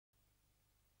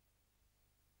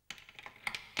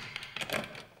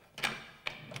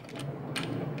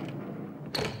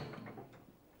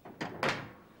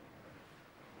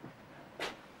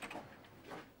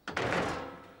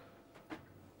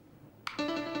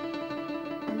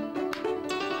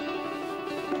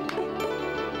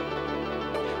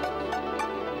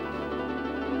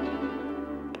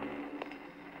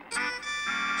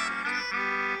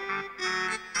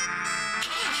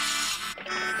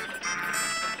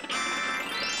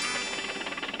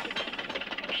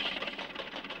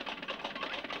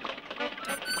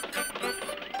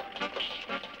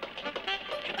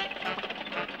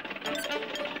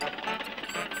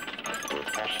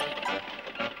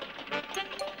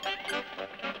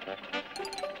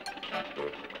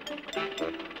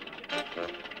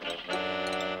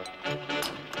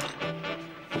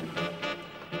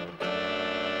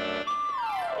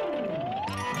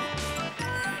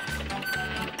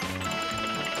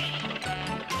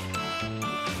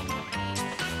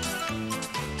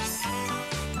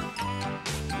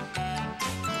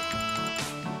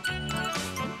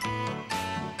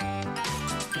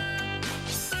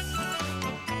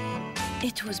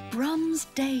It was Brum's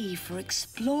day for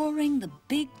exploring the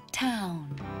big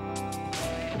town.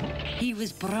 He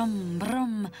was brum,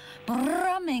 brum,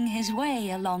 brumming his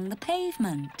way along the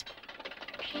pavement.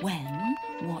 When,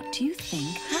 what do you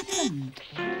think happened?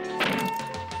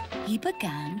 He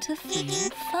began to feel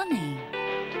funny.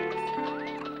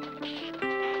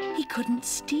 He couldn't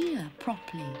steer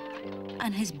properly,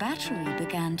 and his battery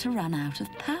began to run out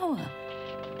of power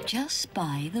just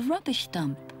by the rubbish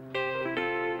dump.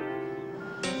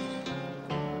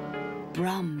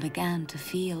 Brum began to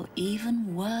feel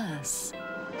even worse.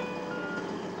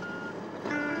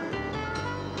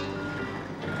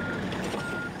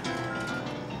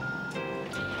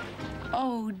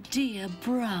 Oh dear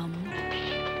Brum,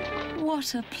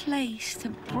 what a place to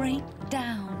break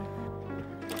down.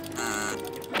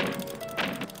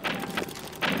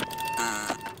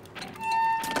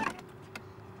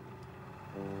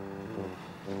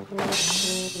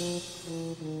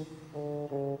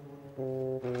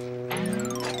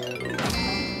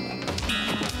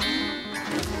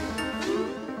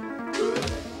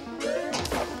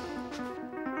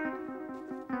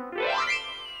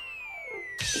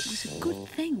 It was a good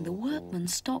thing the workmen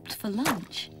stopped for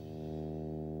lunch.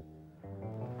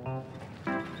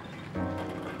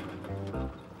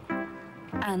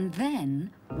 And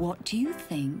then, what do you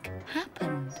think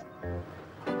happened?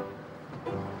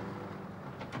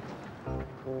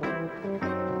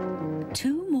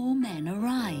 Two more men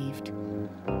arrived.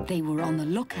 They were on the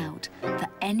lookout for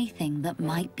anything that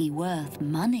might be worth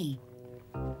money.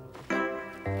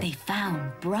 They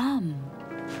found Brum.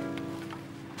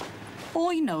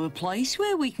 I know a place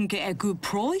where we can get a good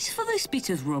price for this bit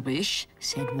of rubbish,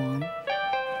 said one.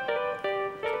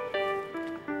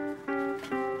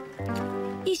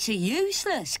 It's a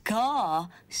useless car,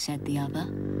 said the other.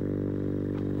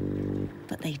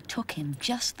 But they took him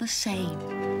just the same.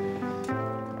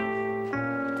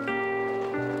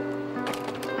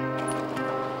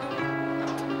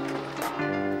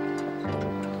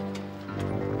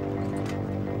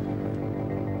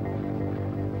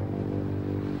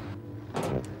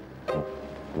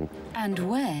 And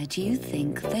where do you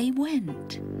think they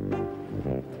went?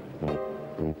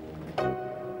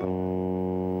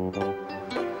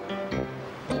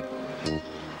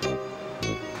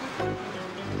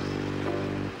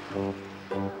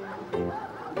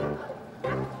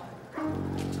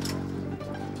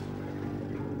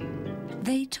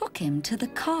 They took him to the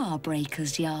car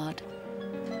breaker's yard.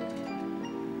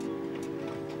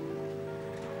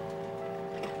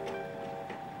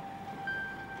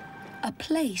 A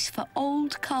place for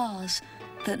old cars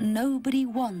that nobody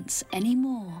wants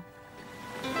anymore.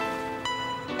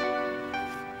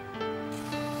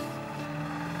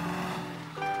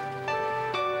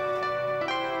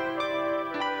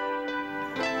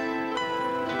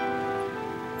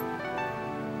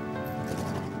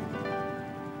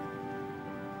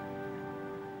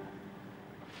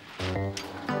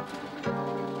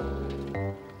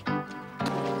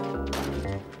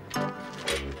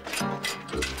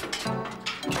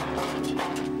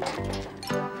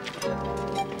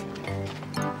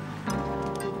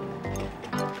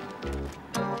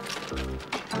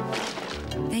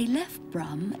 They left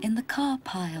Brum in the car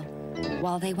pile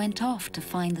while they went off to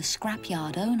find the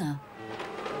scrapyard owner.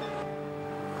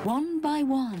 One by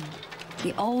one,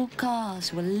 the old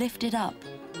cars were lifted up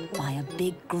by a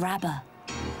big grabber.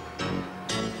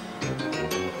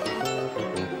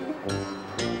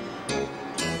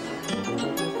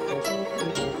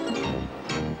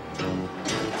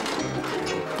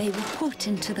 They were put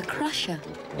into the crusher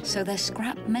so their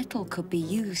scrap metal could be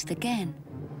used again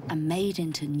and made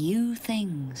into new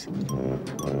things.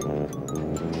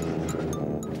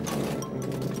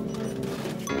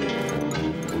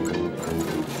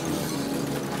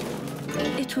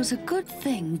 It was a good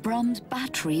thing Brum's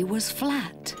battery was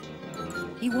flat.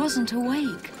 He wasn't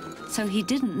awake, so he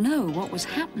didn't know what was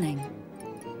happening.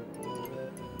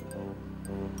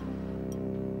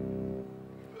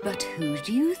 But who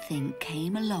do you think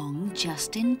came along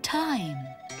just in time?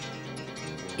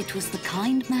 It was the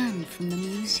kind man from the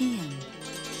museum.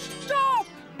 Stop!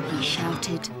 He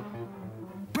shouted.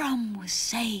 Brum was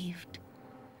saved.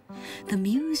 The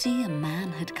museum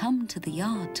man had come to the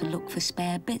yard to look for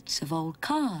spare bits of old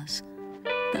cars.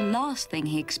 The last thing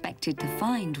he expected to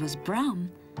find was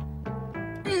Brum.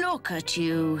 Look at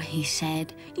you, he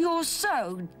said. You're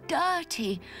so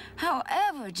dirty.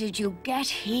 However did you get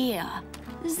here?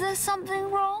 Is there something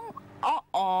wrong?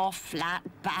 Uh-oh, flat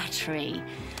battery.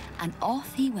 And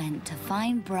off he went to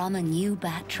find Brum a new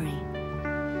battery.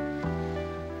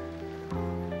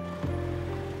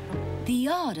 The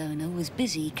yard owner was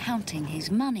busy counting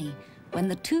his money when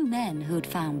the two men who had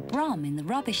found Brum in the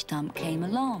rubbish dump came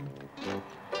along.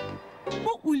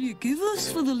 What will you give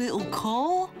us for the little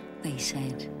car? They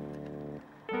said.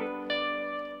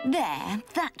 There,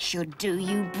 that should do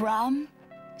you, Brum,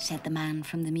 said the man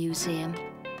from the museum.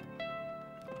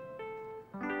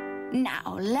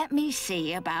 Now, let me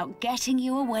see about getting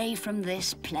you away from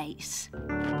this place.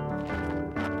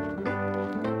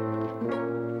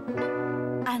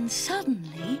 And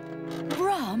suddenly,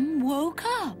 Brum woke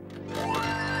up.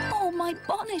 Oh, my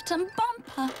bonnet and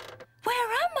bumper!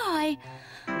 Where am I?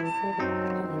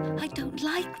 I don't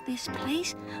like this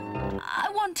place. I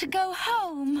want to go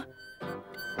home.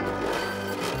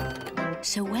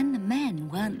 So when the men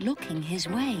weren't looking his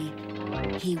way,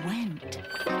 he went.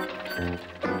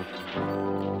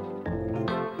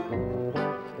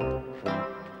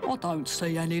 I don't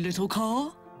see any little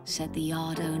car, Said the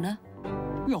yard owner.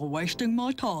 You're wasting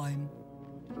my time.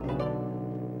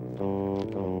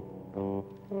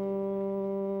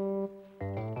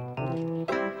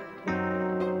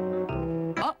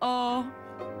 Uh-oh.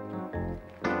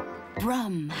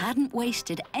 Brum hadn't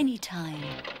wasted any time.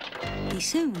 He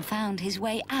soon found his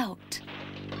way out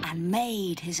and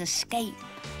made his escape,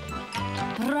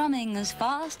 brumming as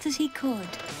fast as he could,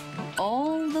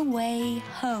 all the way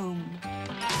home.